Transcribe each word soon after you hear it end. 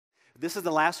This is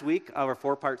the last week of our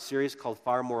 4-part series called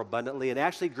Far More Abundantly, and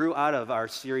actually grew out of our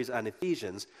series on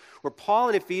Ephesians, where Paul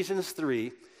in Ephesians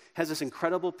 3 has this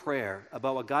incredible prayer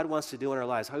about what God wants to do in our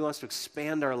lives, how he wants to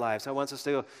expand our lives, how he wants us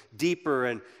to go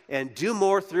deeper and do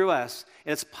more through us.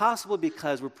 And it's possible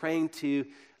because we're praying to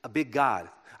a big God,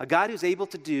 a God who's able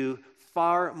to do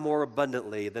far more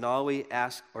abundantly than all we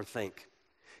ask or think.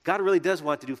 God really does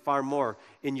want to do far more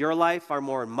in your life, far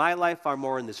more in my life, far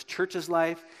more in this church's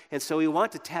life. And so we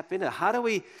want to tap into how do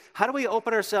we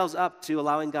open ourselves up to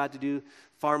allowing God to do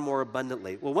far more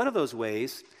abundantly? Well, one of those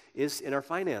ways is in our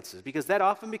finances, because that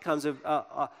often becomes an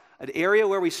area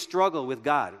where we struggle with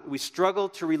God. We struggle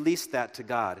to release that to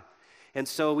God. And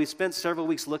so we spent several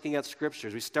weeks looking at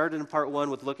scriptures. We started in part 1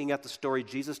 with looking at the story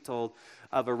Jesus told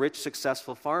of a rich,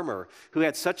 successful farmer who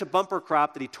had such a bumper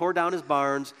crop that he tore down his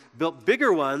barns, built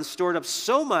bigger ones, stored up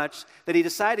so much that he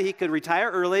decided he could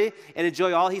retire early and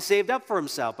enjoy all he saved up for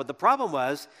himself. But the problem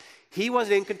was he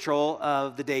wasn't in control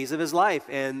of the days of his life,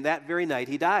 and that very night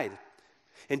he died.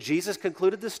 And Jesus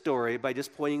concluded the story by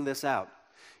just pointing this out.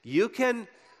 You can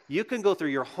go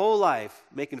through your whole life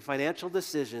making financial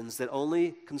decisions that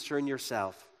only concern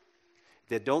yourself,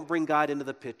 that don't bring God into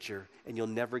the picture, and you'll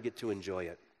never get to enjoy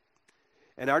it.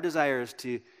 And our desire is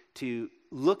to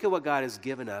look at what God has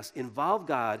given us, involve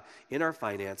God in our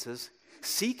finances,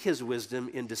 seek his wisdom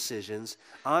in decisions,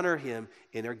 honor him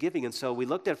in our giving. And so we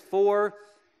looked at four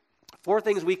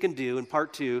things we can do in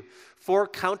part 2, 4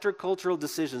 countercultural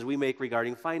decisions we make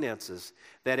regarding finances,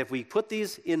 that if we put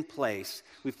these in place,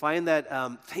 we find that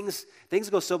things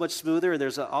go so much smoother and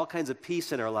there's all kinds of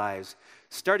peace in our lives.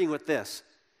 Starting with this,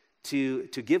 to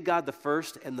give God the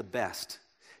first and the best.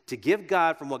 To give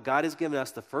God from what God has given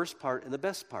us the first part and the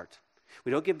best part.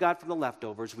 We don't give God from the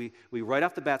leftovers. We right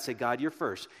off the bat say, God, you're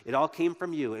first. It all came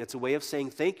from you. And it's a way of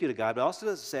saying thank you to God, but also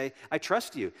to say, I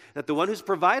trust you, that the one who's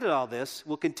provided all this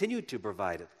will continue to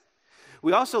provide it.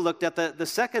 We also looked at the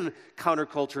second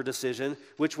counterculture decision,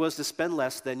 which was to spend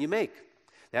less than you make.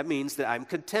 That means that I'm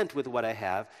content with what I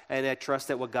have, and I trust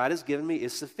that what God has given me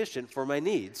is sufficient for my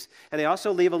needs. And I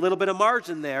also leave a little bit of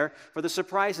margin there for the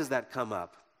surprises that come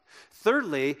up.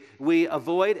 Thirdly, we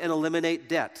avoid and eliminate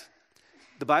debt.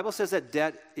 The Bible says that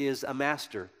debt is a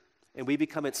master, and we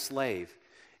become its slave.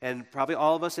 And probably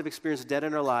all of us have experienced debt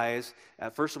in our lives,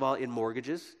 first of all, in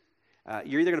mortgages.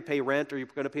 You're either going to pay rent or you're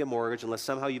going to pay a mortgage unless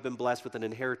somehow you've been blessed with an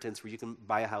inheritance where you can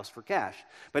buy a house for cash.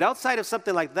 But outside of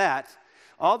something like that,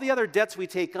 all the other debts we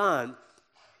take on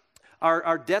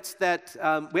are debts that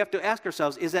we have to ask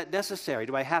ourselves, is that necessary?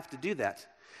 Do I have to do that?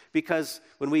 Because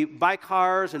when we buy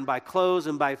cars and buy clothes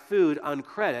and buy food on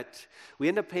credit, we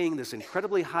end up paying this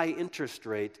incredibly high interest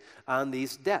rate on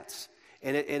these debts.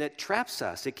 And it traps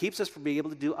us. It keeps us from being able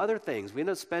to do other things. We end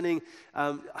up spending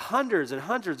hundreds and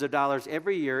hundreds of dollars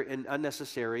every year in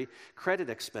unnecessary credit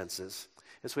expenses.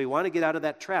 And so we want to get out of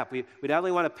that trap. We not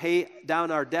only want to pay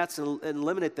down our debts and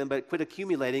eliminate them, but quit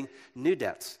accumulating new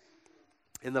debts.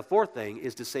 And the fourth thing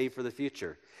is to save for the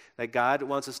future. That God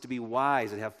wants us to be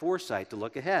wise and have foresight to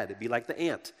look ahead. Be like the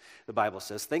ant, the Bible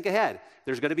says. Think ahead.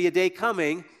 There's going to be a day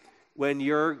coming when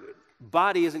your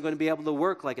body isn't going to be able to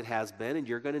work like it has been, and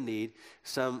you're going to need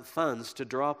some funds to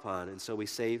draw upon. And so we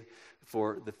save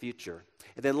for the future.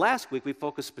 And then last week, we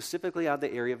focused specifically on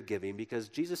the area of giving because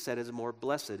Jesus said it's more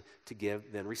blessed to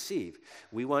give than receive.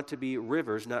 We want to be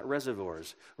rivers, not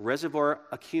reservoirs. A reservoir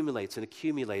accumulates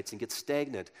and gets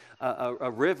stagnant.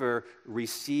 A river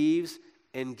receives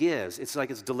and gives. It's like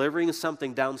it's delivering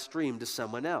something downstream to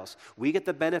someone else. We get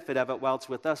the benefit of it while it's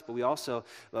with us, but we also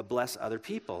bless other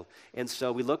people. And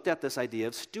so we looked at this idea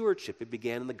of stewardship. It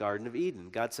began in the Garden of Eden.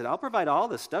 God said, I'll provide all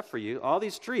this stuff for you, all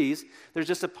these trees. There's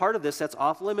just a part of this that's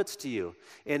off limits to you.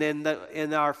 And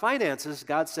in our finances,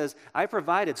 God says, I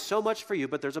provided so much for you,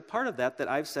 but there's a part of that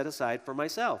I've set aside for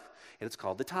myself. And it's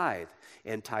called the tithe.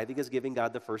 And tithing is giving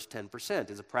God the first 10%.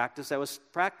 It's a practice that was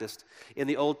practiced in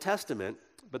the Old Testament.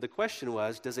 But the question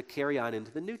was, does it carry on into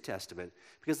the New Testament?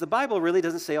 Because the Bible really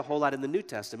doesn't say a whole lot in the New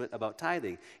Testament about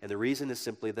tithing. And the reason is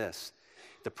simply this.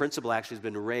 The principle actually has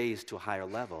been raised to a higher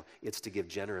level. It's to give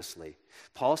generously.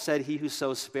 Paul said, he who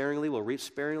sows sparingly will reap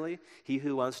sparingly. He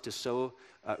who wants to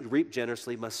reap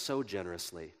generously must sow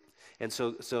generously. And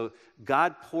so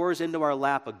God pours into our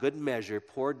lap a good measure,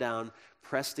 poured down,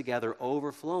 pressed together,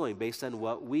 overflowing based on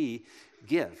what we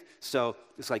give. So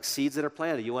it's like seeds that are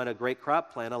planted. You want a great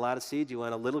crop, plant a lot of seeds. You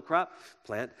want a little crop,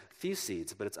 plant a few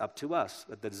seeds. But it's up to us.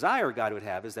 But the desire God would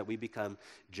have is that we become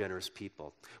generous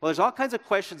people. Well, there's all kinds of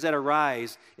questions that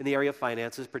arise in the area of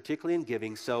finances, particularly in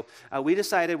giving. So we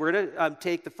decided we're going to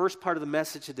take the first part of the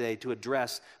message today to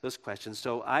address those questions.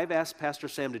 So I've asked Pastor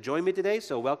Sam to join me today.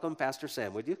 So welcome, Pastor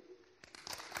Sam, would you?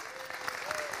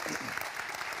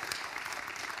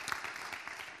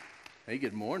 Hey,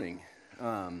 good morning.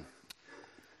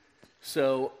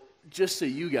 So just so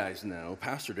you guys know,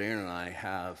 Pastor Darrin and I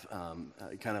have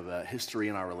kind of a history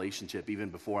in our relationship even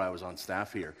before I was on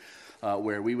staff here,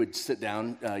 where we would sit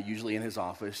down usually in his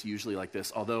office, usually like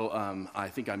this, although I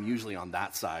think I'm usually on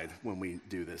that side when we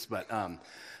do this, but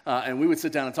and we would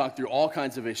sit down and talk through all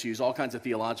kinds of issues, all kinds of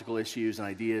theological issues and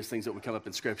ideas, things that would come up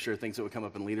in Scripture, things that would come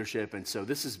up in leadership. And so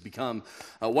this has become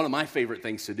one of my favorite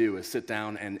things to do is sit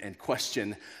down and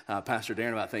question Pastor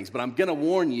Darrin about things. But I'm going to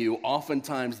warn you,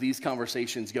 oftentimes these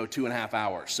conversations go 2.5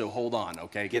 hours. So hold on,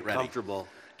 okay? Get ready. Comfortable.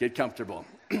 Get comfortable.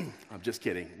 I'm just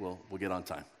kidding. We'll get on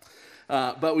time.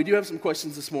 But we do have some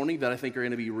questions this morning that I think are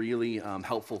going to be really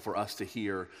helpful for us to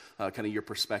hear kind of your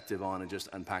perspective on and just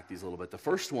unpack these a little bit. The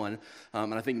first one,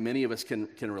 and I think many of us can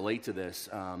relate to this,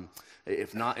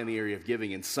 if not in the area of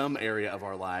giving, in some area of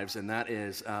our lives, and that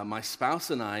is my spouse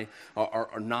and I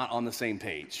are not on the same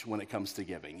page when it comes to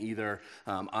giving. Either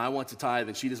I want to tithe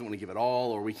and she doesn't want to give it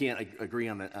all, or we can't agree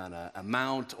on an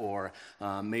amount, or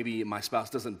maybe my spouse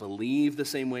doesn't believe the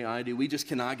same way I do. We just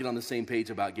cannot get on the same page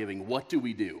about giving. What do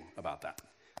we do about that?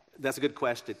 That's a good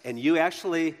question. And you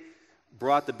actually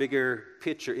brought the bigger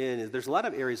picture in. There's a lot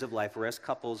of areas of life where as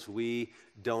couples we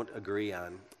don't agree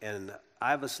on. And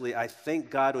obviously, I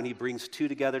thank God when he brings two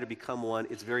together to become one,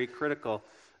 it's very critical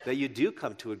that you do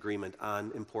come to agreement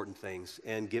on important things.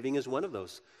 And giving is one of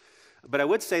those. But I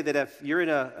would say that if you're in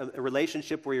a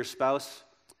relationship where your spouse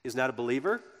is not a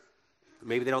believer,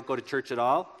 maybe they don't go to church at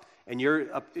all, and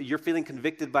you're feeling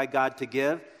convicted by God to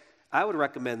give, I would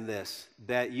recommend this,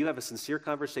 that you have a sincere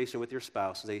conversation with your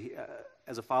spouse and say,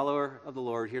 as a follower of the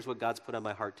Lord, here's what God's put on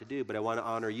my heart to do, but I want to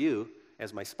honor you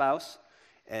as my spouse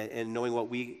and knowing what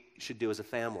we should do as a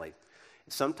family.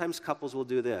 Sometimes couples will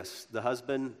do this. The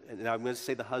husband, and I'm going to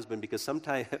say the husband because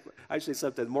sometimes,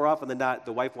 more often than not,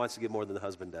 the wife wants to give more than the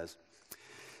husband does.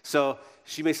 So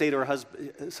she may say to her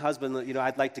husband, you know,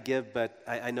 I'd like to give, but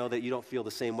I know that you don't feel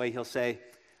the same way. He'll say,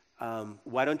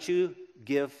 why don't you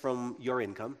give from your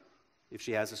income, if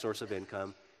she has a source of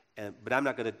income, but I'm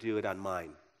not going to do it on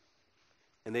mine.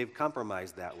 And they've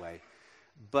compromised that way.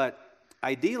 But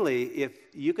ideally, if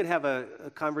you could have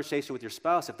a conversation with your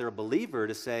spouse, if they're a believer,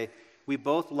 to say, we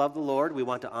both love the Lord, we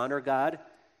want to honor God,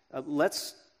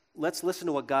 let's listen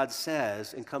to what God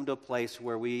says and come to a place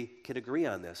where we can agree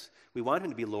on this. We want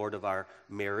him to be Lord of our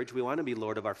marriage. We want him to be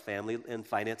Lord of our family, and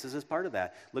finances as part of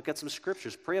that. Look at some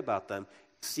scriptures, pray about them.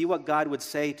 See what God would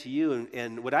say to you.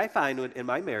 And what I find in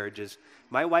my marriage is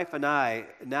my wife and I,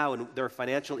 now when there are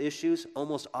financial issues,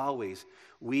 almost always,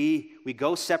 we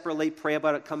go separately, pray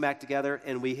about it, come back together,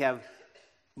 and we have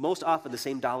most often the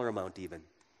same dollar amount even.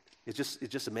 It's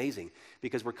just amazing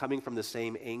because we're coming from the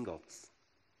same angle.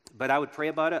 But I would pray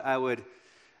about it. I would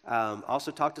also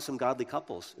talk to some godly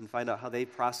couples and find out how they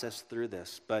process through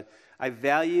this. But I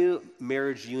value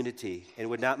marriage unity and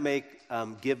would not make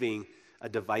giving a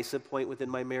divisive point within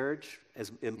my marriage,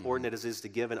 as important as it is to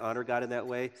give and honor God in that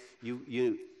way.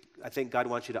 I think God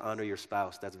wants you to honor your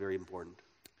spouse. That's very important.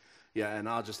 Yeah, and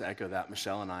I'll just echo that.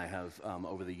 Michelle and I have,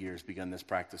 over the years, begun this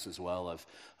practice as well of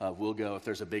we'll go, if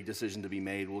there's a big decision to be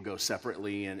made, we'll go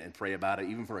separately and pray about it,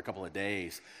 even for a couple of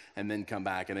days, and then come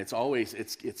back. And it's always,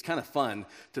 it's kind of fun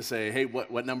to say, hey,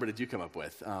 what number did you come up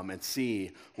with? And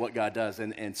see what God does.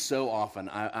 And so often,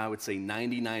 I would say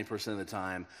 99% of the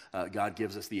time, God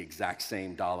gives us the exact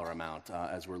same dollar amount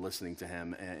as we're listening to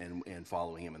him and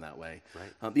following him in that way.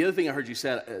 Right. The other thing I heard you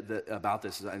said about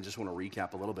this, is I just want to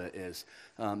recap a little bit, is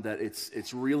that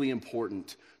it's really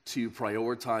important to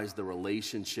prioritize the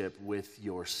relationship with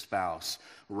your spouse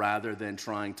rather than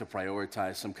trying to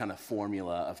prioritize some kind of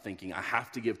formula of thinking, I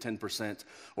have to give 10%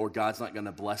 or God's not going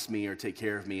to bless me or take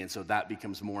care of me, and so that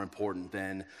becomes more important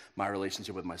than my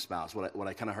relationship with my spouse. What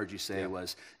I kind of heard you say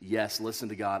was, yes, listen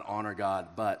to God, honor God,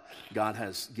 but God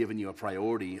has given you a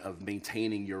priority of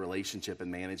maintaining your relationship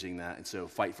and managing that, and so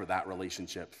fight for that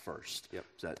relationship first. Yep.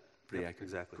 Is that pretty accurate?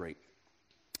 Exactly. Great.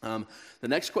 The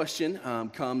next question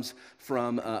comes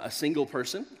from a single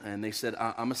person, and they said,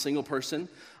 I'm a single person.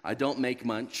 I don't make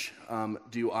much.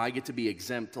 Do I get to be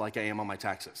exempt like I am on my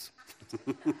taxes?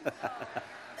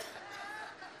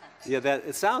 Yeah,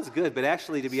 it sounds good, but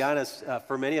actually, to be honest,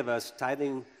 for many of us,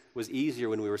 tithing was easier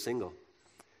when we were single.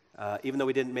 Even though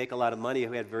we didn't make a lot of money,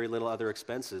 we had very little other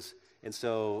expenses. And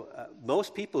so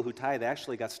most people who tithe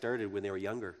actually got started when they were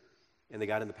younger, and they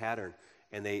got in the pattern.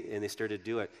 And they started to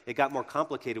do it. It got more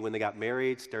complicated when they got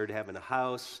married, started having a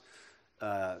house,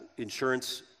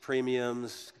 insurance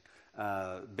premiums,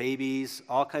 babies,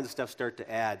 all kinds of stuff start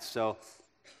to add. So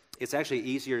it's actually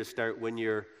easier to start when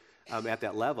you're at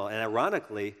that level. And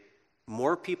ironically,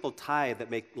 more people tithe that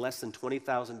make less than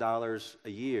 $20,000 a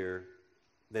year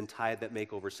than tithe that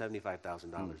make over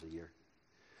 $75,000 a year.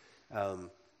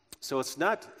 So it's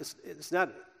not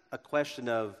a question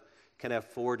of can I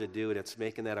afford to do it. It's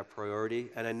making that a priority.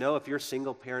 And I know if you're a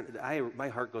single parent, my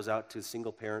heart goes out to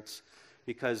single parents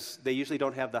because they usually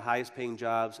don't have the highest paying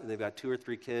jobs and they've got 2 or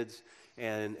 3 kids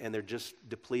and they're just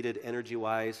depleted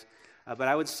energy-wise. But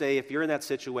I would say if you're in that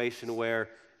situation where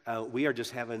we are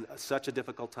just having such a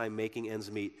difficult time making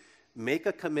ends meet, make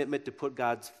a commitment to put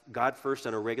God first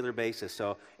on a regular basis.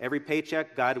 So every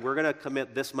paycheck, God, we're going to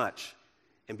commit this much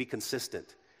and be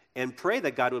consistent. And pray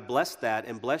that God would bless that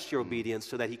and bless your obedience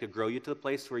so that he could grow you to the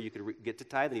place where you could get to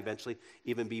tithe and eventually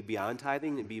even be beyond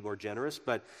tithing and be more generous.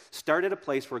 But start at a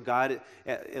place where God,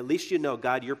 at least you know,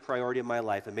 God, you're priority in my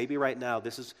life. And maybe right now,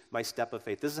 this is my step of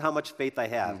faith. This is how much faith I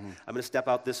have. I'm going to step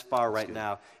out this far right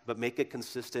now, but make it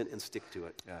consistent and stick to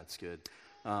it. Yeah, that's good.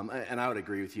 And I would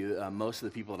agree with you. Most of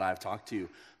the people that I've talked to,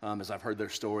 as I've heard their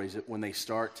stories, when they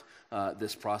start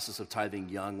this process of tithing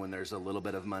young, when there's a little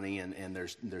bit of money and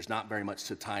there's not very much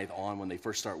to tithe on when they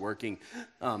first start working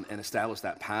and establish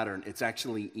that pattern, it's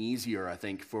actually easier, I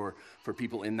think, for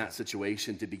people in that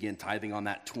situation to begin tithing on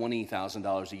that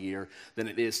 $20,000 a year than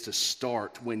it is to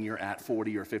start when you're at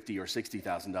 $40,000 or $50,000 or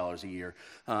 $60,000 a year.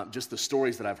 Just the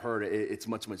stories that I've heard, it's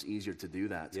much, much easier to do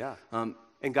that. Yeah.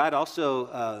 And God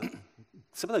also...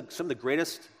 Some of the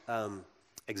greatest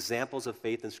examples of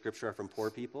faith in Scripture are from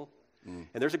poor people. And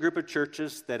there's a group of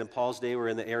churches that in Paul's day were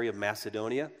in the area of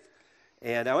Macedonia.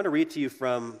 And I want to read to you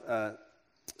from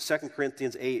 2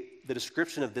 Corinthians 8, the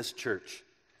description of this church.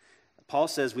 Paul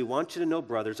says, "We want you to know,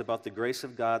 brothers, about the grace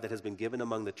of God that has been given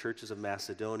among the churches of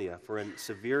Macedonia. For in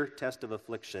severe test of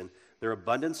affliction, their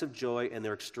abundance of joy and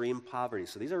their extreme poverty."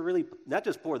 So these are really not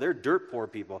just poor, they're dirt poor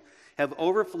people. "Have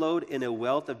overflowed in a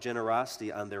wealth of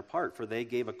generosity on their part, for they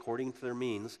gave according to their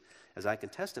means, as I can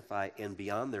testify, and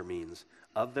beyond their means,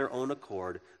 of their own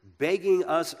accord, begging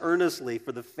us earnestly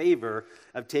for the favor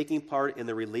of taking part in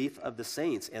the relief of the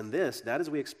saints. And this, not as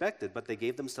we expected, but they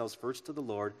gave themselves first to the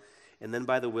Lord, and then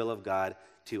by the will of God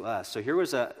to us." So here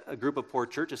was a group of poor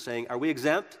churches saying, are we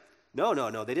exempt? No,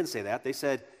 they didn't say that. They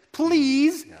said,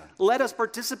 please let us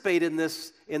participate in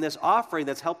this offering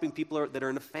that's helping people that are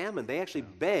in a famine. They actually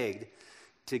begged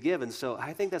to give. And so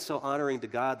I think that's so honoring to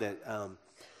God that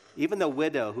even the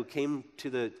widow who came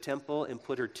to the temple and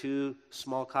put her 2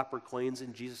 small copper coins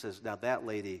in, Jesus says, now that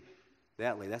lady,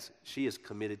 she is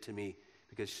committed to me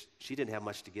because she didn't have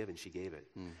much to give and she gave it.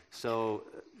 So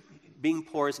being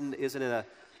poor isn't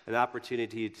an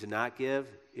opportunity to not give.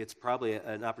 It's probably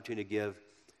an opportunity to give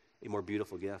a more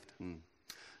beautiful gift.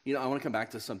 You know, I want to come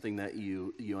back to something that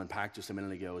you unpacked just a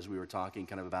minute ago as we were talking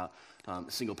kind of about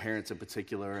single parents in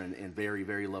particular and very,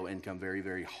 very low income, very,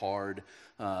 very hard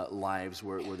lives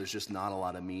where there's just not a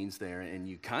lot of means there. And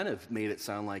you kind of made it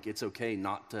sound like it's okay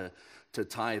not to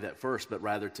tithe at first, but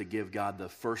rather to give God the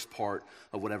first part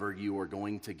of whatever you are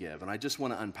going to give. And I just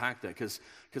want to unpack that because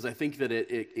I think that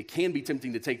it can be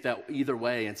tempting to take that either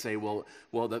way and say, well,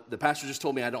 the pastor just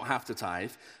told me I don't have to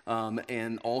tithe,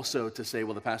 and also to say,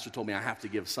 well, the pastor told me I have to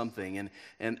give something.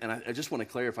 And I just want to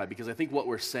clarify because I think what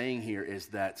we're saying here is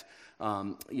that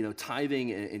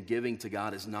tithing and giving to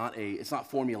God is it's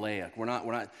not formulaic.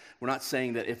 We're not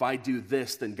saying that if I do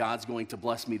this, then God's going to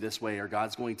bless me this way or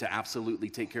God's going to absolutely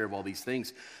take care of all these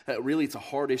things. Really, it's a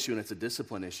hard issue and it's a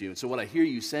discipline issue. And so what I hear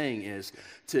you saying is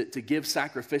to give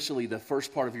sacrificially the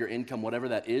first part of your income, whatever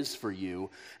that is for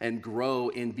you, and grow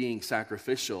in being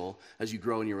sacrificial as you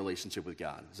grow in your relationship with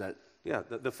God. Is that? Yeah,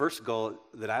 the first goal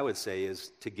that I would say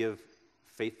is to give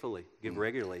faithfully, give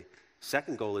regularly.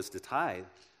 Second goal is to tithe.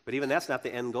 But even that's not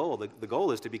the end goal. The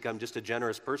goal is to become just a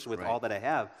generous person with all that I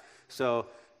have. So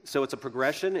it's a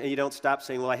progression, and you don't stop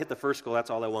saying, well, I hit the first goal, that's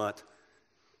all I want.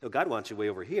 No, God wants you way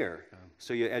over here.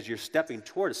 So as you're stepping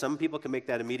toward it, some people can make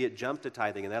that immediate jump to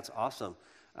tithing, and that's awesome.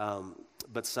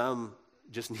 But some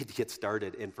just need to get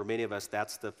started. And for many of us,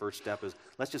 that's the first step is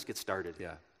let's just get started.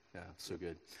 Yeah, so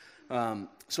good.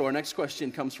 So our next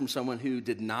question comes from someone who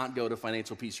did not go to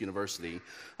Financial Peace University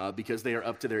because they are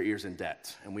up to their ears in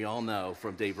debt. And we all know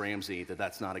from Dave Ramsey that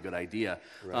that's not a good idea.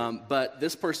 Right. But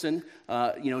this person,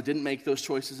 didn't make those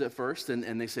choices at first.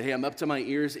 And they say, hey, I'm up to my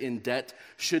ears in debt.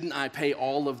 Shouldn't I pay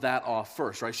all of that off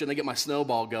first, right? Shouldn't I get my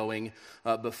snowball going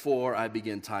before I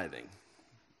begin tithing?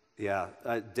 Yeah,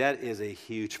 debt is a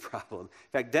huge problem.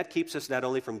 In fact, debt keeps us not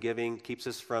only from giving, keeps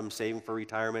us from saving for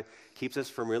retirement, keeps us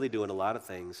from really doing a lot of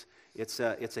things. It's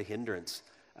a hindrance.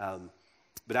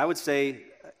 But I would say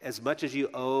as much as you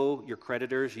owe your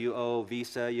creditors, you owe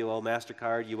Visa, you owe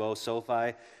MasterCard, you owe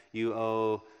SoFi, you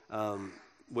owe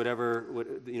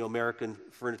American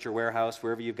Furniture Warehouse,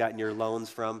 wherever you've gotten your loans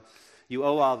from, you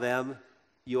owe all them,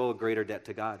 you owe a greater debt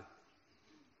to God.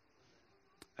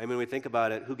 I mean, when we think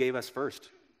about it, who gave us first?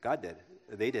 God did.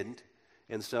 They didn't.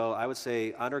 And so I would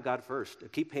say honor God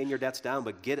first. Keep paying your debts down,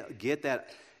 but get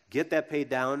that paid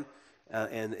down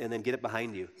and then get it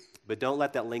behind you. But don't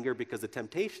let that linger, because the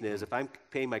temptation is, if I'm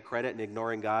paying my credit and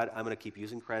ignoring God, I'm going to keep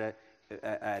using credit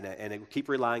and I keep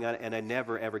relying on it, and I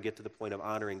never, ever get to the point of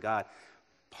honoring God.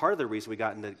 Part of the reason we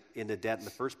got into debt in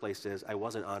the first place is I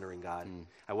wasn't honoring God.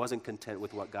 I wasn't content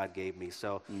with what God gave me.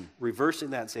 So reversing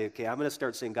that and say, okay, I'm going to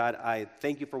start saying, God, I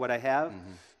thank you for what I have,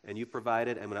 and you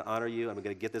provided. I'm going to honor you. I'm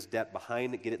going to get this debt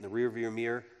behind it, get it in the rear view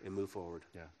mirror, and move forward.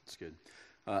 Yeah, that's good.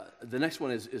 The next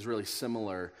one is really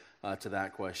similar to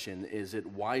that question. Is it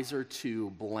wiser to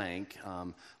blank?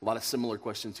 A lot of similar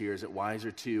questions here. Is it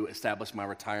wiser to establish my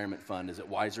retirement fund? Is it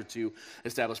wiser to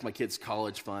establish my kids'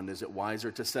 college fund? Is it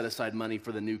wiser to set aside money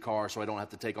for the new car so I don't have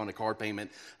to take on a car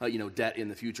payment, debt in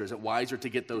the future? Is it wiser to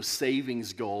get those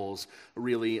savings goals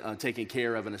really taken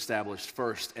care of and established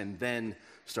first, and then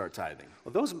start tithing?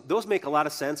 Well, those make a lot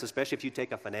of sense, especially if you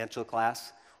take a financial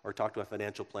class or talk to a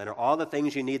financial planner. All the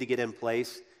things you need to get in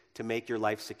place to make your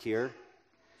life secure.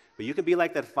 But you can be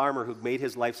like that farmer who made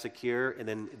his life secure,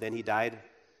 and then he died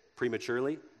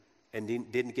prematurely and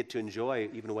didn't get to enjoy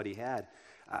even what he had.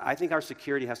 I think our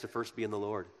security has to first be in the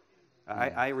Lord.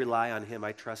 I rely on him.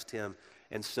 I trust him.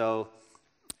 And so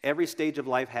every stage of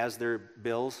life has their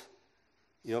bills,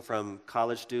 from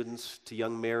college students to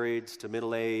young marrieds to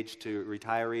middle age to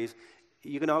retirees.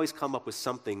 You can always come up with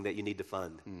something that you need to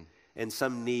fund and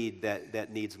some need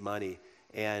that needs money.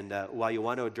 And while you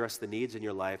want to address the needs in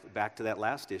your life, back to that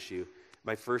last issue,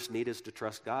 my first need is to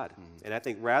trust God. And I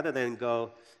think rather than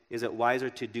go, is it wiser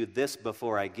to do this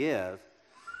before I give?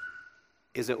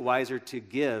 Is it wiser to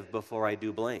give before I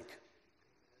do blank?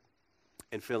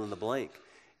 And fill in the blank.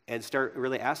 And start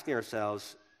really asking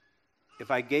ourselves,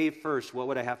 if I gave first, what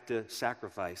would I have to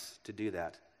sacrifice to do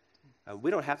that?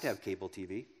 We don't have to have cable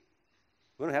TV.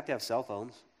 We don't have to have cell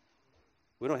phones.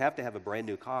 We don't have to have a brand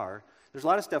new car. There's a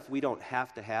lot of stuff we don't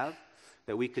have to have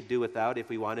that we could do without if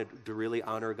we wanted to really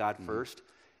honor God first.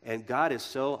 And God is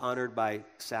so honored by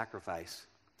sacrifice.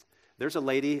 There's a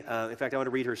lady, in fact, I want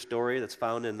to read her story that's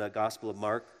found in the Gospel of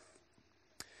Mark.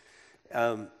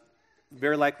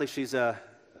 Very likely she's a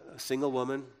single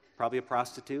woman, probably a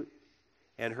prostitute,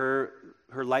 and her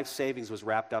life savings was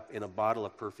wrapped up in a bottle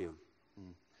of perfume.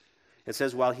 It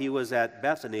says, while he was at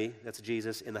Bethany, that's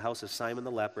Jesus, in the house of Simon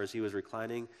the leper, as he was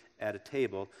reclining at a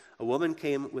table, a woman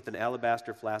came with an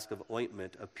alabaster flask of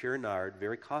ointment of pure nard,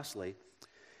 very costly,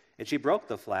 and she broke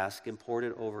the flask and poured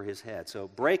it over his head. So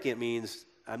break it means,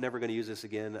 I'm never going to use this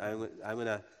again. I'm going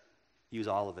to use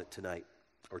all of it tonight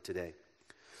or today.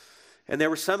 And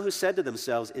there were some who said to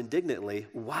themselves indignantly,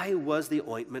 why was the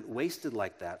ointment wasted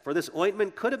like that? For this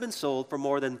ointment could have been sold for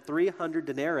more than 300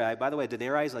 denarii. By the way,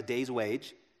 denarii is a day's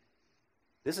wage.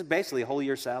 This is basically a whole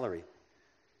year's salary.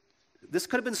 This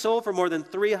could have been sold for more than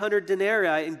 300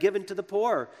 denarii and given to the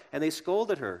poor. And they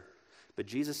scolded her. But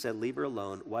Jesus said, leave her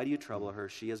alone. Why do you trouble her?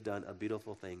 She has done a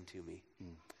beautiful thing to me.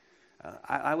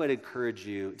 I would encourage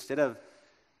you, instead of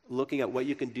looking at what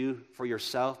you can do for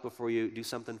yourself before you do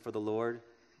something for the Lord,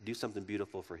 do something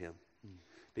beautiful for him.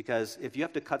 Because if you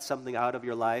have to cut something out of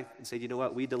your life and say, you know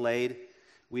what, we delayed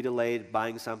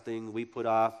buying something, we put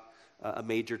off a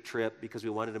major trip because we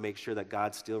wanted to make sure that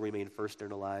God still remained first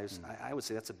in our lives, I would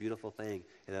say that's a beautiful thing,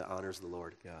 and it honors the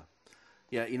Lord.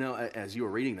 Yeah, as you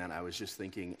were reading that, I was just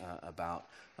thinking about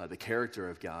the character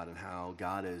of God and how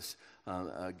God is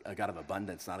a God of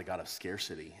abundance, not a God of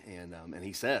scarcity. And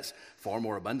he says, far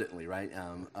more abundantly, right,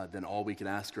 than all we can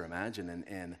ask or imagine.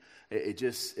 And it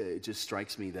just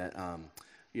strikes me that,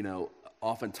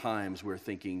 oftentimes we're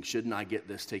thinking, shouldn't I get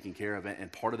this taken care of?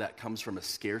 And part of that comes from a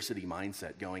scarcity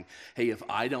mindset going, hey, if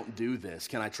I don't do this,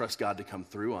 can I trust God to come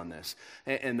through on this?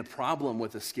 And the problem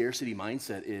with a scarcity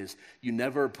mindset is you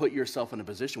never put yourself in a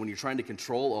position when you're trying to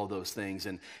control all those things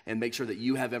and make sure that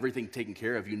you have everything taken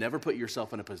care of. You never put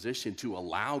yourself in a position to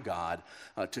allow God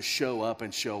to show up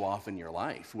and show off in your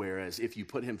life. Whereas if you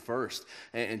put him first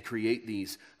and create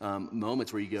these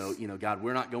moments where you go, God,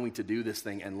 we're not going to do this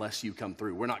thing unless you come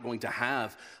through. We're not going to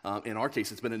have, in our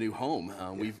case, it's been a new home.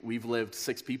 We've lived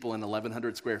 6 people in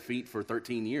 1,100 square feet for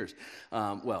 13 years.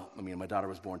 My daughter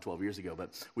was born 12 years ago,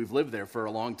 but we've lived there for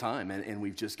a long time, and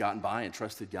we've just gotten by and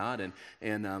trusted God.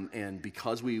 And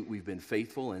because we've been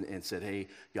faithful and said, hey,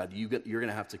 God, you're going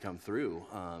to have to come through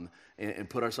and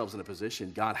put ourselves in a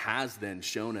position, God has then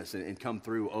shown us and come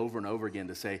through over and over again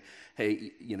to say,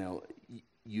 hey,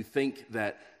 you think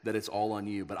that it's all on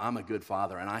you, but I'm a good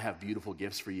father, and I have beautiful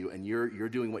gifts for you, and you're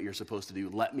doing what you're supposed to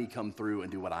do. Let me come through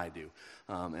and do what I do.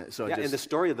 And the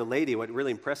story of the lady, what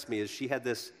really impressed me is she had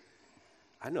this,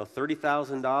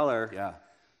 $30,000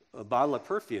 a bottle of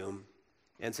perfume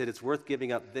and said, it's worth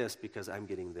giving up this because I'm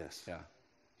getting this. Yeah.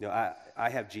 You know, I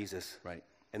have Jesus. Right.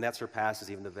 And that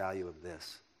surpasses even the value of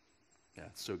this. Yeah,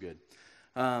 it's so good.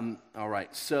 All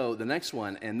right, so the next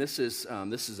one, and this is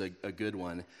a good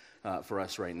one for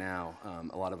us right now.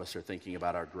 A lot of us are thinking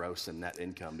about our gross and net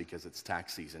income because it's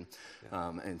tax season.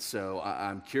 Yeah. And so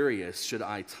I'm curious, should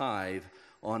I tithe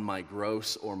on my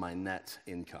gross or my net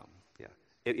income? Yeah.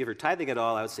 If you're tithing at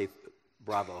all, I would say,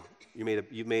 bravo.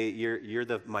 You're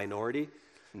the minority.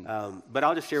 But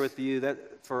I'll just share with you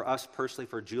that for us personally,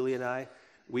 for Julie and I,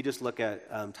 we just look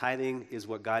at tithing is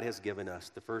what God has given us,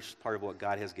 the first part of what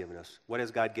God has given us. What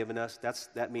has God given us?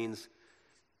 That means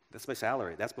that's my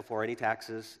salary. That's before any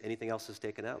taxes, anything else is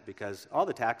taken out, because all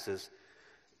the taxes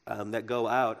that go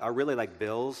out are really like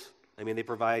bills. I mean, they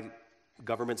provide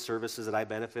government services that I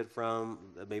benefit from.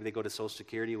 Maybe they go to Social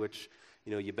Security, which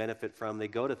you benefit from. They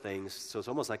go to things, so it's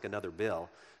almost like another bill.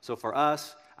 So for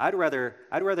us, I'd rather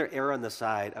err on the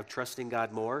side of trusting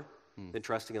God more than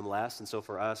trusting him less. And so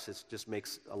for us, it just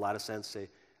makes a lot of sense.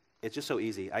 It's just so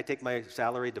easy. I take my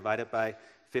salary, divide it by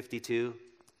 52,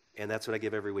 and that's what I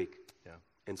give every week. Yeah.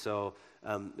 And so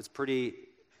it's pretty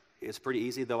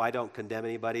easy, though I don't condemn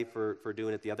anybody for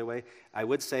doing it the other way. I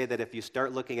would say that if you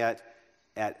start looking at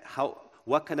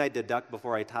what can I deduct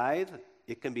before I tithe,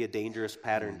 it can be a dangerous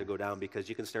pattern to go down, because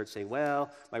you can start saying, well,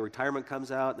 my retirement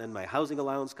comes out, and then my housing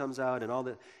allowance comes out, and all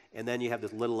that, and then you have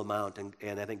this little amount,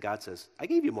 and I think God says, I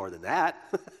gave you more than that.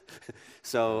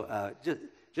 So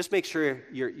just make sure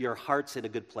your heart's in a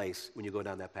good place when you go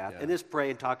down that path, and just pray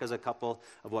and talk as a couple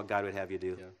of what God would have you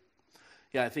do.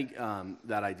 Yeah, I think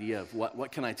that idea of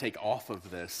what can I take off of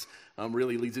this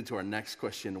really leads into our next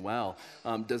question. Well,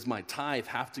 does my tithe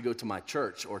have to go to my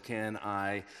church, or can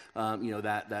I,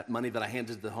 that money that I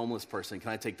handed to the homeless person,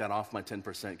 can I take that off my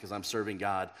 10% because I'm serving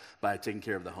God by taking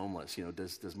care of the homeless?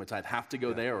 Does my tithe have to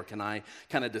go there, or can I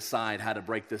kind of decide how to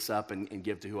break this up and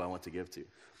give to who I want to give to?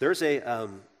 There's a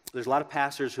lot of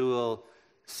pastors who will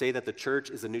say that the church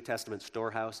is a New Testament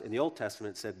storehouse. In the Old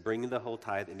Testament, it said, bring the whole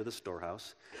tithe into the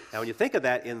storehouse. Now, when you think of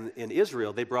that in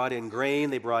Israel, they brought in grain,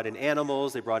 they brought in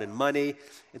animals, they brought in money.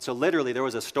 And so literally there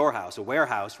was a storehouse, a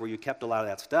warehouse where you kept a lot of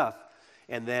that stuff.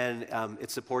 And then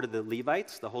it supported the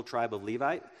Levites, the whole tribe of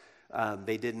Levite.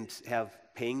 They didn't have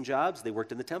paying jobs. They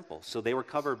worked in the temple. So they were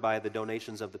covered by the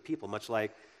donations of the people, much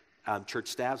like church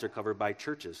staffs are covered by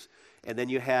churches. And then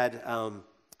you had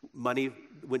money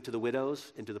went to the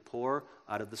widows and to the poor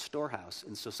out of the storehouse.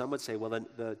 And so some would say, well, then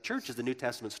the church is the New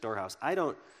Testament storehouse. I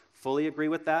don't fully agree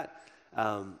with that.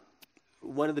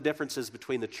 One of the differences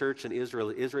between the church and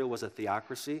Israel was a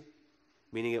theocracy,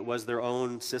 meaning it was their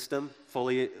own system,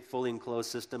 fully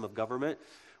enclosed system of government,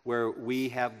 where we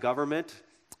have government,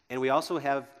 and we also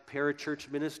have parachurch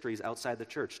ministries outside the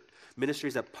church.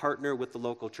 Ministries that partner with the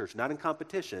local church, not in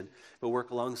competition, but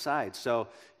work alongside. So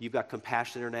you've got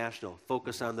Compassion International,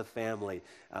 Focus on the Family,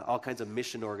 all kinds of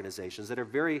mission organizations that are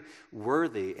very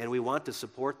worthy, and we want to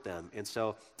support them. And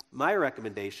so my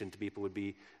recommendation to people would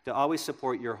be to always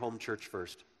support your home church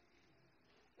first.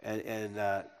 And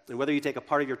whether you take a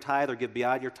part of your tithe or give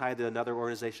beyond your tithe to another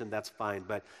organization, that's fine.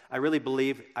 But I really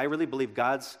believe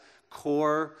God's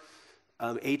core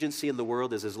agency in the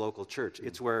world is his local church.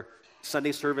 It's where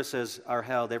Sunday services are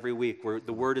held every week, where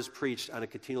the word is preached on a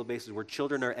continual basis, where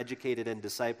children are educated and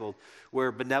discipled,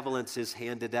 where benevolence is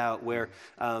handed out, where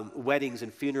weddings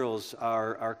and funerals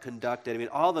are conducted. I mean,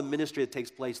 all the ministry that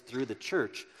takes place through the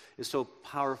church is so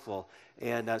powerful.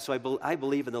 And so I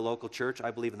believe in the local church. I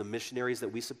believe in the missionaries that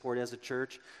we support as a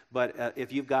church. But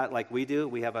if you've got, like we do,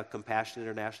 we have a Compassion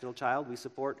International child we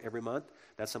support every month.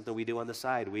 That's something we do on the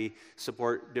side. We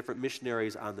support different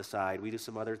missionaries on the side. We do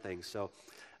some other things. So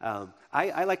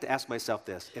I like to ask myself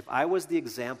this. If I was the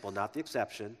example, not the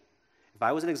exception, if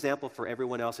I was an example for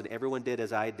everyone else and everyone did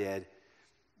as I did,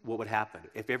 what would happen?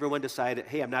 If everyone decided,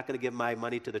 hey, I'm not going to give my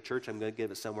money to the church, I'm going to give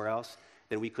it somewhere else,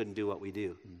 then we couldn't do what we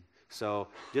do. So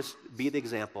just be the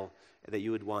example that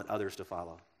you would want others to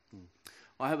follow.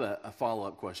 Well, I have a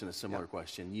follow-up question, a similar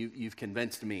question. You've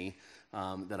convinced me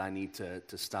that I need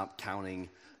to stop counting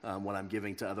what I'm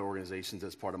giving to other organizations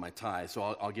as part of my tithe. So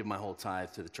I'll give my whole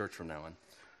tithe to the church from now on.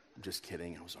 I'm just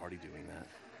kidding. I was already doing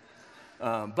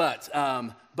that. But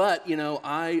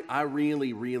I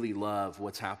really, really love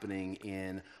what's happening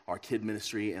in our kid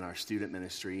ministry and our student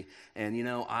ministry. And,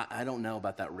 I don't know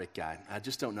about that Rick guy. I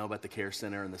just don't know about the care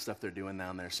center and the stuff they're doing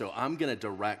down there. So I'm going to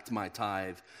direct my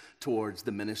tithe towards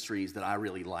the ministries that I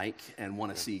really like and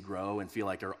want to see grow and feel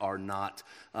like are not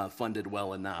funded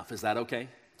well enough. Is that okay?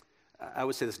 I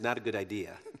would say that's not a good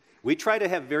idea. We try to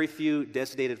have very few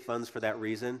designated funds for that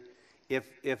reason.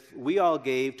 If we all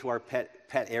gave to our pet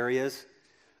areas,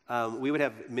 we would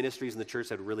have ministries in the church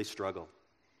that would really struggle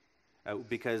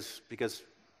because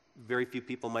very few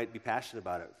people might be passionate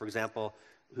about it. For example,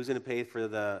 who's going to pay for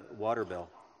the water bill?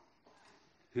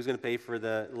 Who's going to pay for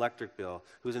the electric bill?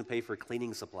 Who's going to pay for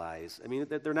cleaning supplies? I mean,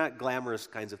 they're not glamorous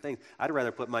kinds of things. I'd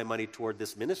rather put my money toward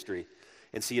this ministry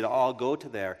and see it all go to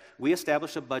there. We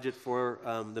establish a budget for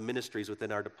the ministries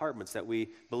within our departments that we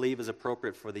believe is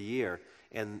appropriate for the year.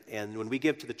 And when we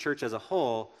give to the church as a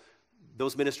whole,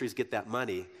 those ministries get that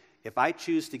money. If I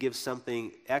choose to give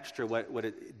something extra, what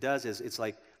it does is it's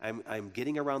like I'm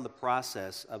getting around the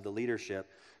process of the leadership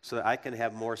so that I can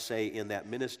have more say in that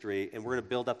ministry, and we're going to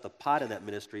build up the pot in that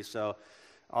ministry. So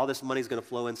all this money is going to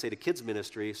flow in, say, to kids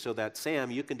ministry, so that, Sam,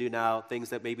 you can do now things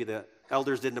that maybe the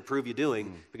elders didn't approve you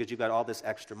doing because you've got all this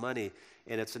extra money.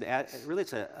 And it's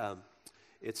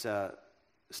a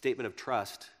statement of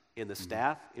trust in the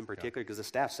staff in particular, because the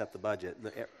staff set the budget,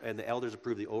 and the elders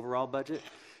approve the overall budget.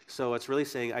 So it's really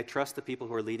saying, I trust the people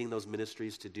who are leading those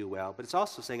ministries to do well. But it's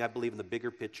also saying, I believe in the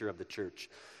bigger picture of the church.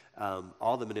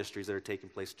 All the ministries that are taking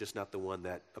place, just not the one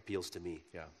that appeals to me.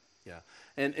 Yeah. Yeah,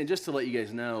 and just to let you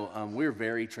guys know, we're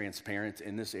very transparent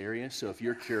in this area. So if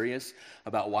you're curious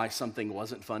about why something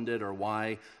wasn't funded, or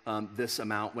why this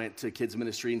amount went to kids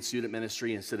ministry and student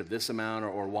ministry instead of this amount,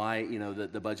 or why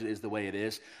the budget is the way it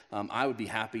is, I would be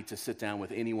happy to sit down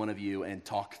with any one of you and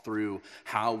talk through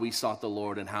how we sought the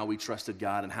Lord and how we trusted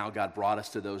God and how God brought us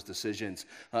to those decisions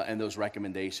and those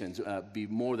recommendations. Be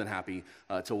more than happy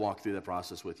to walk through the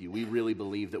process with you. We really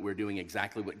believe that we're doing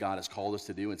exactly what God has called us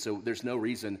to do, and so there's no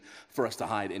reason for us to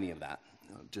hide any of that,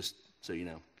 just so you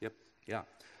know. Yep. Yeah.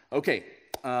 Okay,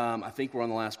 I think we're on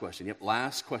the last question. Yep,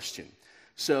 last question.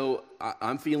 So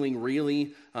I'm feeling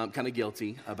really kind of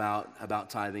guilty about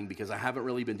tithing because I haven't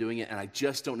really been doing it, and I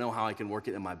just don't know how I can work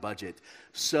it in my budget.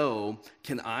 So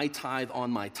can I tithe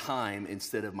on my time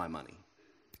instead of my money?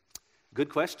 Good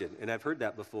question, and I've heard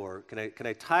that before. Can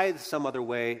I tithe some other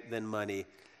way than money?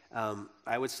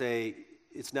 I would say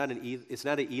it's not an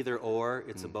either or,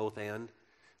 it's a both and.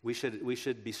 We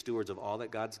should be stewards of all that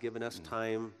God's given us,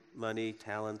 time, money,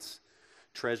 talents,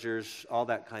 treasures, all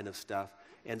that kind of stuff.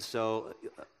 And so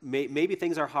maybe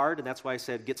things are hard, and that's why I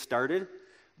said get started,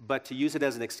 but to use it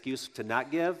as an excuse to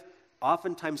not give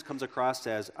oftentimes comes across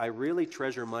as I really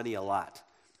treasure money a lot,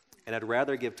 and I'd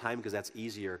rather give time because that's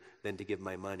easier than to give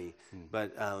my money.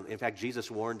 But in fact, Jesus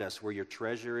warned us, where your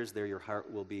treasure is, there your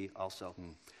heart will be also.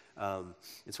 And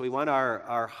so we want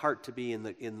our heart to be in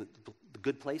the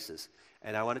good places.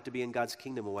 And I want it to be in God's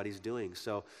kingdom and what he's doing.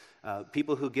 So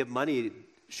people who give money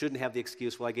shouldn't have the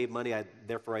excuse, well, I gave money,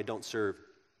 therefore I don't serve.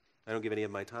 I don't give any of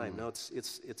my time. No,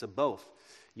 it's a both.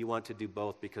 You want to do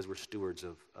both because we're stewards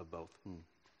of both.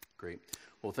 Great.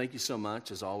 Well, thank you so much.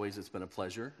 As always, it's been a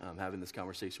pleasure having this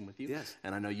conversation with you. Yes.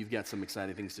 And I know you've got some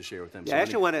exciting things to share with them. Yeah, so I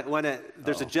actually want to,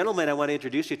 there's a gentleman I want to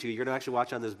introduce you to. You're going to actually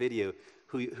watch on this video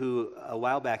who a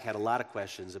while back had a lot of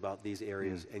questions about these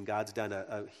areas, and God's done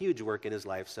a huge work in his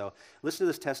life. So listen to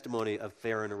this testimony of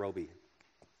Darrin Roby.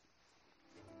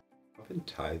 I've been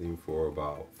tithing for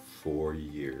about 4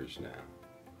 years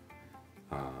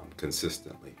now,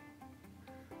 consistently.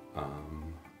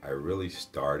 I really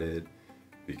started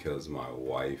because my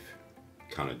wife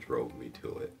kind of drove me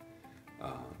to it,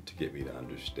 to get me to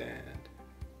understand.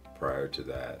 Prior to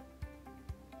that,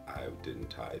 I didn't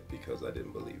tithe because I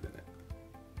didn't believe in it.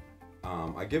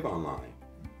 I give online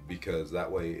because that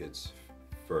way it's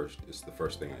the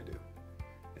first thing I do,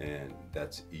 and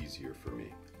that's easier for me.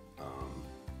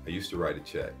 I used to write a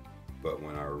check, but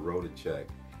when I wrote a check,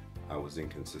 I was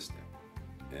inconsistent,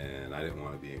 and I didn't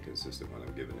want to be inconsistent when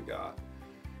I'm giving to God.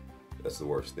 That's the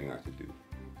worst thing I could do.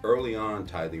 Early on,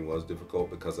 tithing was difficult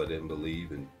because I didn't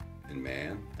believe in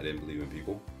man. I didn't believe in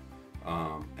people,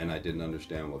 and I didn't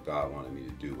understand what God wanted me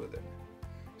to do with it.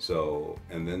 So,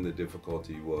 and then the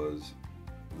difficulty was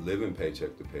living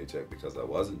paycheck to paycheck because I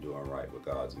wasn't doing right with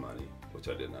God's money, which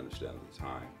I didn't understand at the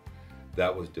time.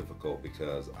 That was difficult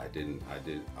because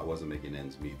I wasn't making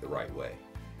ends meet the right way.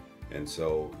 And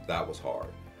so that was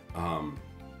hard.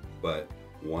 But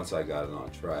once I got it on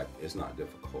track, it's not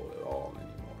difficult at all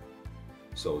anymore.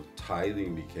 So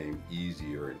tithing became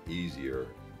easier and easier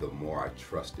the more I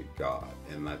trusted God.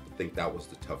 And I think that was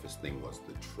the toughest thing, was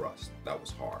the trust. That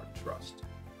was hard, trust.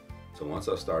 So once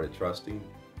I started trusting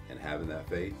and having that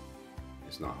faith,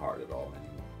 it's not hard at all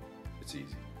anymore. It's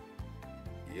easy.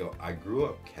 I grew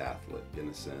up Catholic in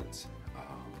a sense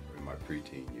in my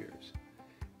preteen years.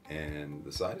 And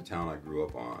the side of town I grew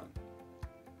up on,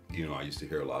 I used to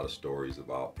hear a lot of stories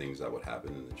about things that would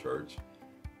happen in the church.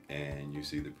 And you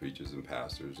see the preachers and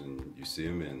pastors, and you see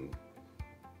them in,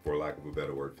 for lack of a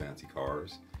better word, fancy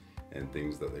cars and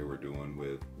things that they were doing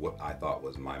with what I thought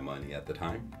was my money at the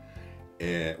time.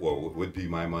 and would be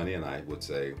my money, and I would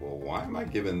say, well, why am I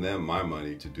giving them my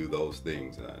money to do those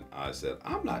things? And I said,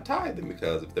 I'm not tithing,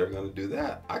 because if they're going to do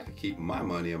that, I could keep my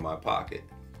money in my pocket.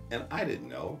 And I didn't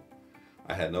know.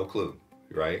 I had no clue,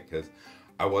 right? Because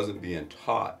I wasn't being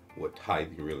taught what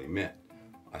tithing really meant.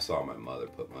 I saw my mother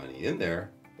put money in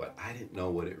there, but I didn't know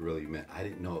what it really meant. I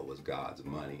didn't know it was God's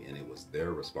money, and it was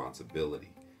their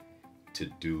responsibility to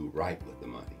do right with the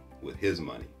money, with his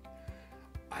money.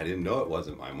 I didn't know it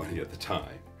wasn't my money at the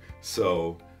time.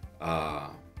 So,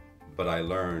 but I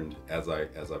learned as I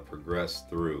progressed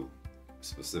through,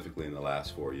 specifically in the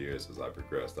last 4 years, as I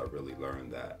progressed, I really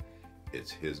learned that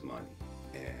it's his money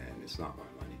and it's not my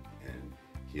money. And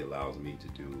he allows me to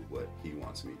do what he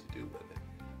wants me to do with it.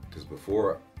 Because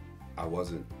before, I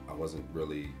wasn't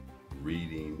really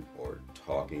reading or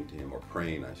talking to him, or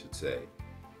praying, I should say.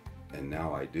 And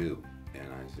now I do. And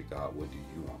I say, God, what do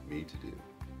you want me to do?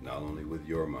 Not only with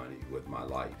your money, with my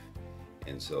life.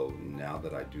 And so now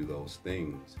that I do those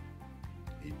things,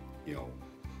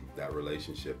 that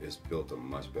relationship, is built a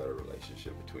much better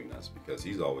relationship between us, because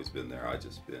he's always been there. I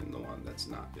just been the one that's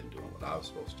not been doing what I was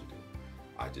supposed to do.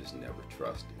 I just never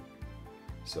trusted.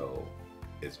 So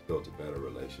it's built a better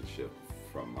relationship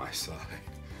from my side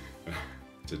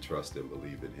to trust and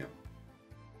believe in him.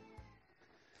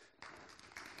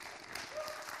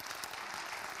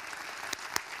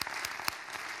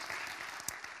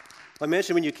 I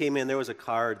mentioned when you came in, there was a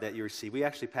card that you received. We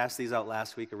actually passed these out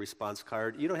last week, a response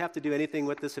card. You don't have to do anything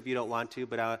with this if you don't want to,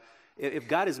 but if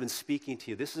God has been speaking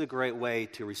to you, this is a great way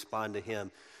to respond to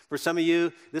him. For some of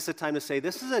you, this is a time to say,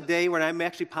 this is a day when I'm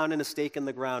actually pounding a stake in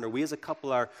the ground, or we as a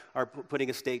couple are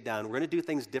putting a stake down. We're going to do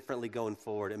things differently going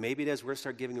forward, and maybe it is we're going to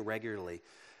start giving regularly.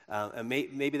 And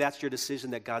maybe that's your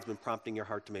decision that God's been prompting your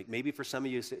heart to make. Maybe for some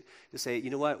of you to say, you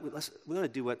know what, we want to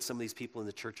do what some of these people in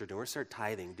the church are doing. We're going to start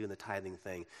tithing, doing the tithing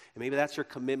thing. And maybe that's your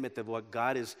commitment of what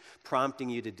God is prompting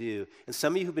you to do. And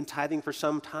some of you who've been tithing for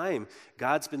some time,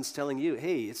 God's been telling you,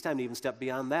 hey, it's time to even step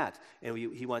beyond that. And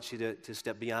he wants you to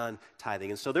step beyond tithing.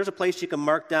 And so there's a place you can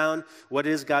mark down what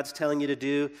it is God's telling you to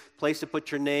do, place to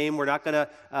put your name. We're not going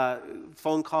to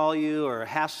phone call you or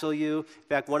hassle you. In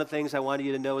fact, one of the things I wanted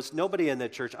you to know is nobody in the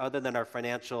church other than our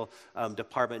financial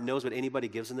department knows what anybody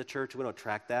gives in the church. We don't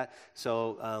track that.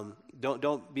 So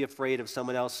don't be afraid of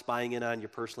someone else spying in on your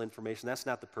personal information. That's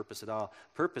not the purpose at all.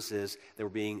 Purpose is that we're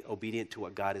being obedient to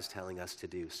what God is telling us to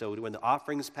do. So when the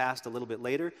offering's passed a little bit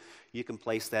later, you can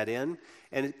place that in.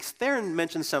 And Darrin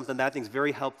mentioned something that I think is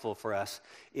very helpful for us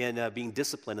in being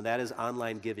disciplined, and that is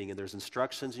online giving. And there's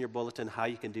instructions in your bulletin how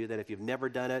you can do that if you've never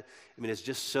done it. I mean, it's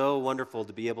just so wonderful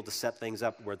to be able to set things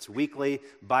up where it's weekly,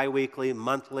 bi-weekly,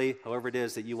 monthly, however it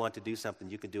is that you want to do something,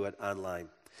 you can do it online.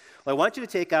 Well, I want you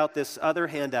to take out this other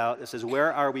handout that says,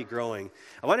 where are we growing?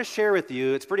 I want to share with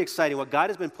you, it's pretty exciting, what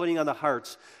God has been putting on the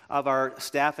hearts of our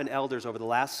staff and elders over the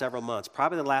last several months,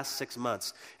 probably the last 6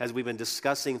 months, as we've been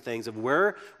discussing things of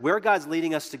where God's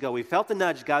leading us to go. We felt the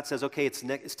nudge. God says, okay,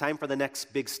 it's time for the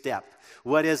next big step.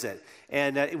 What is it?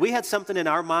 And we had something in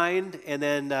our mind, and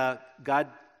then God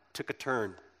took a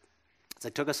turn. So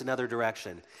it took us another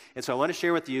direction. And so I want to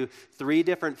share with you 3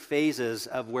 different phases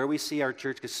of where we see our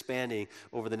church expanding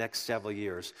over the next several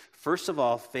years. First of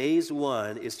all, phase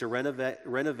 1 is to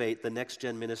renovate the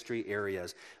next-gen ministry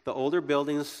areas. The older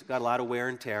buildings got a lot of wear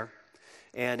and tear,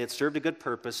 and it served a good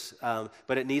purpose,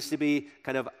 but it needs to be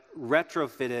kind of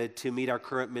retrofitted to meet our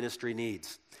current ministry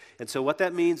needs. And so what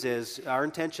that means is our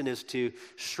intention is to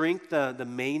shrink the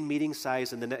main meeting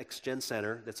size in the Next Gen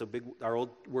Center, that's our old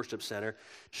worship center,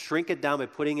 shrink it down by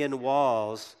putting in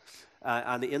walls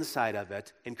on the inside of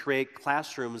it and create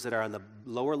classrooms that are on the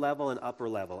lower level and upper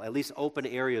level, at least open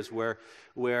areas where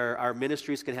our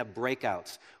ministries can have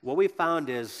breakouts. What we found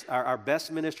is our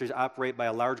best ministries operate by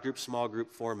a large group, small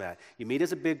group format. You meet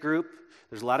as a big group.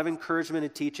 There's a lot of encouragement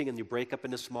and teaching, and you break up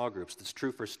into small groups. It's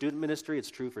true for student ministry.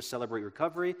 It's true for Celebrate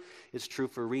Recovery. It's true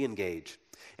for Reengage.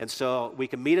 And so we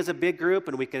can meet as a big group,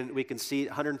 and we can seat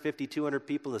 150, 200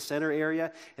 people in the center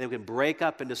area, and we can break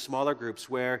up into smaller groups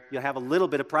where you'll have a little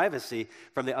bit of privacy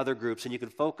from the other groups, and you can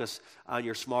focus on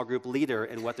your small group leader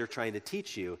and what they're trying to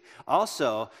teach you.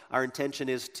 Also, our intention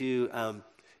is to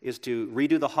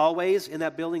redo the hallways in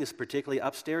that building, is particularly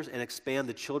upstairs, and expand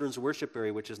the children's worship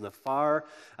area, which is in the far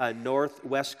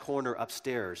northwest corner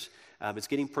upstairs. It's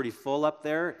getting pretty full up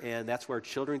there, and that's where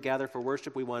children gather for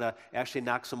worship. We want to actually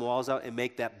knock some walls out and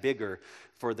make that bigger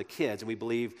for the kids. And we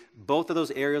believe both of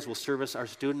those areas will service our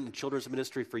student and children's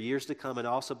ministry for years to come, and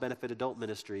also benefit adult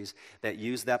ministries that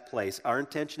use that place. Our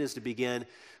intention is to begin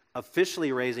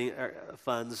officially raising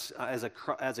funds as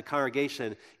a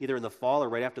congregation either in the fall or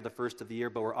right after the first of the year,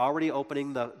 but we're already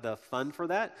opening the fund for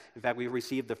that. In fact, we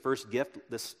received the first gift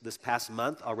this past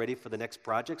month already for the next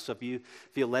project. So if you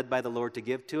feel led by the Lord to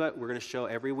give to it, we're going to show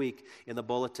every week in the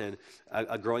bulletin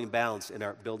a growing balance in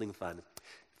our building fund.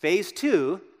 Phase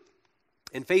 2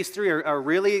 and Phase 3 are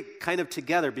really kind of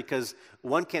together because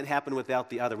one can't happen without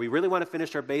the other. We really want to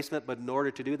finish our basement, but in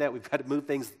order to do that, we've got to move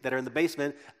things that are in the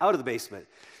basement out of the basement.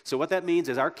 So what that means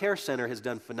is our care center has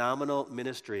done phenomenal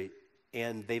ministry,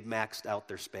 and they've maxed out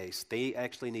their space. They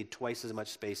actually need twice as much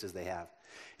space as they have.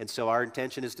 And so our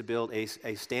intention is to build a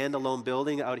standalone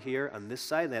building out here on this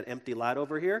side, that empty lot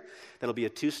over here. That'll be a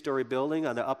 2-story building.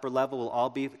 On the upper level will all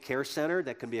be care center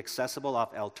that can be accessible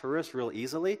off Alturas real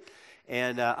easily.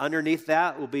 And underneath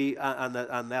that will be, on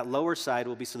that lower side,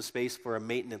 will be some space for a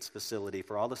maintenance facility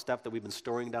for all the stuff that we've been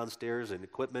storing downstairs and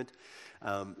equipment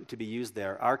to be used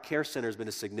there. Our care center has been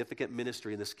a significant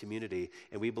ministry in this community,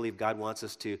 and we believe God wants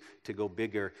us to go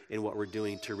bigger in what we're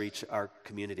doing to reach our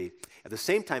community. At the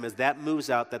same time, as that moves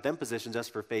out, that then positions us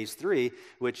for Phase 3,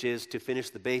 which is to finish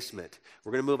the basement.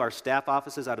 We're going to move our staff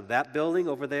offices out of that building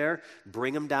over there,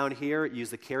 bring them down here, use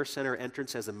the care center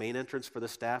entrance as the main entrance for the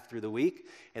staff through the week,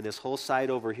 and this whole side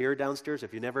over here downstairs.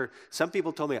 Some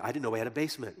people told me, I didn't know we had a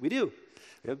basement. We do.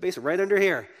 We have a basement right under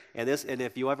here. And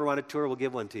if you ever want a tour, we'll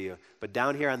give one to you. But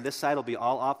down here on this side will be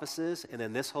all offices, and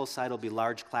then this whole side will be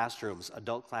large classrooms,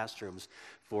 adult classrooms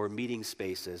for meeting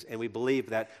spaces. And we believe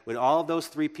that when all of those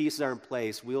 3 pieces are in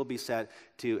place, we'll be set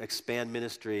to expand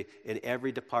ministry in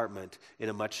every department in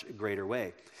a much greater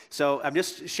way. So I'm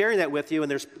just sharing that with you,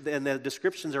 and the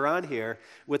descriptions are on here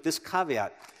with this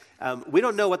caveat. We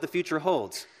don't know what the future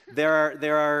holds. There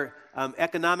are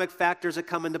economic factors that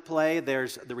come into play.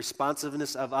 There's the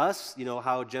responsiveness of us,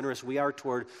 how generous we are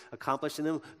toward accomplishing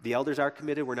them. The elders are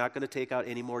committed. We're not going to take out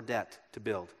any more debt to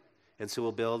build. And so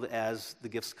we'll build as the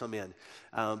gifts come in.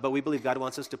 But we believe God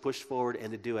wants us to push forward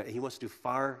and to do it. He wants to do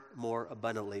far more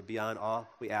abundantly beyond all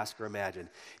we ask or imagine.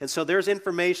 And so there's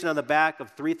information on the back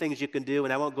of 3 things you can do,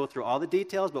 and I won't go through all the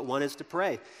details, but one is to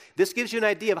pray. This gives you an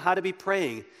idea of how to be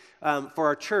praying for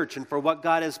our church and for what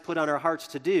God has put on our hearts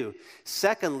to do.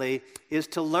 Secondly, is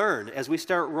to learn as we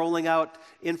start rolling out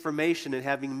information and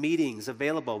having meetings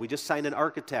available. We just signed an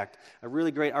architect, a really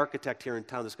great architect here in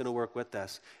town that's going to work with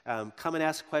us. Come and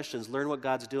ask questions, learn what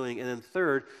God's doing. And then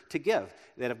third, to give.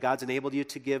 That if God's enabled you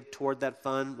to give toward that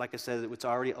fund, like I said, it's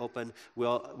already open,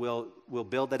 we'll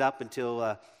build it up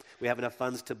until we have enough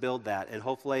funds to build that. And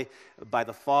hopefully by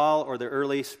the fall or the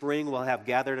early spring, we'll have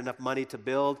gathered enough money to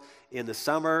build in the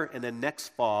summer, and then next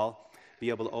fall, be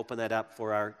able to open that up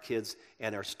for our kids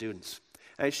and our students.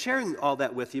 I'm sharing all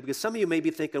that with you because some of you may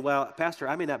be thinking, well, Pastor,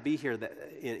 I may not be here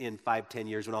in 5-10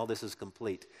 years when all this is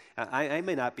complete. I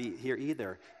may not be here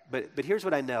either. But here's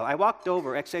what I know. I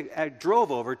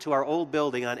drove over to our old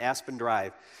building on Aspen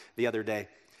Drive the other day,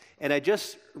 and I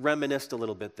just reminisced a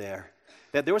little bit there.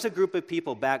 That there was a group of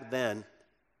people back then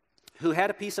who had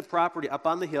a piece of property up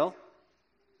on the hill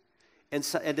and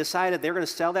decided they were going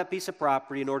to sell that piece of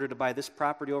property in order to buy this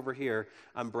property over here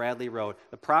on Bradley Road.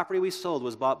 The property we sold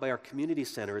was bought by our community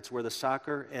center. It's where the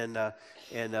soccer and our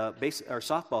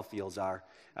softball fields are.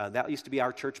 That used to be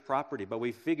our church property, but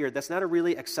we figured that's not a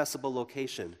really accessible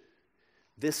location.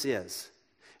 This is.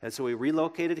 And so we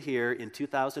relocated here in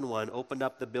 2001, opened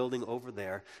up the building over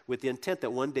there with the intent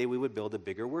that one day we would build a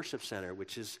bigger worship center,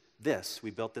 which is this. We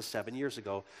built this 7 years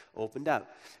ago, opened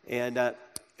up. And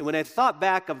when I thought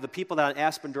back of the people down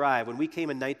Aspen Drive, when we came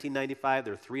in 1995,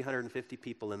 there were 350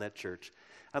 people in that church.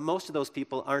 Most of those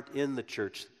people aren't in the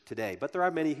church today, but there are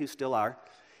many who still are.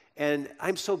 And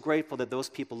I'm so grateful that those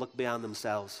people look beyond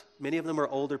themselves. Many of them are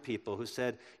older people who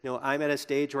said, I'm at a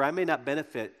stage where I may not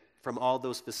benefit from all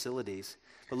those facilities.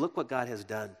 But look what God has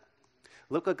done.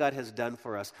 Look what God has done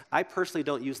for us. I personally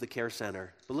don't use the care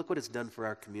center, but look what it's done for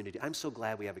our community. I'm so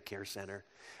glad we have a care center.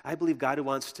 I believe God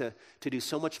wants to do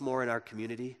so much more in our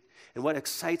community. And what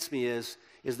excites me is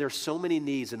there's so many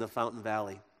needs in the Fountain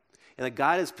Valley. And that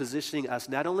God is positioning us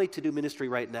not only to do ministry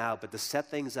right now, but to set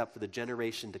things up for the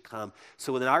generation to come.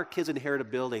 So when our kids inherit a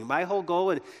building, my whole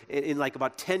goal in like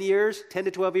about 10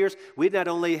 to 12 years, we'd not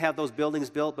only have those buildings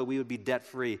built, but we would be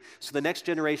debt-free. So the next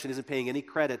generation isn't paying any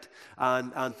credit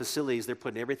on facilities. They're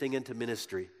putting everything into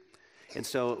ministry. And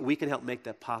so we can help make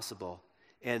that possible.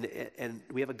 And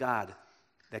we have a God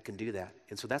that can do that.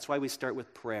 And so that's why we start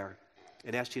with prayer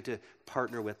and ask you to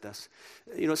partner with us.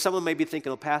 Someone may be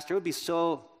thinking, Pastor, it would be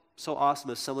so awesome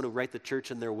if someone would write the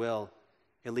church in their will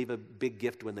and leave a big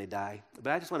gift when they die.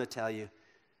 But I just want to tell you,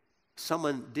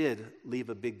 someone did leave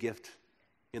a big gift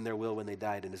in their will when they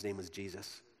died, and his name was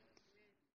Jesus.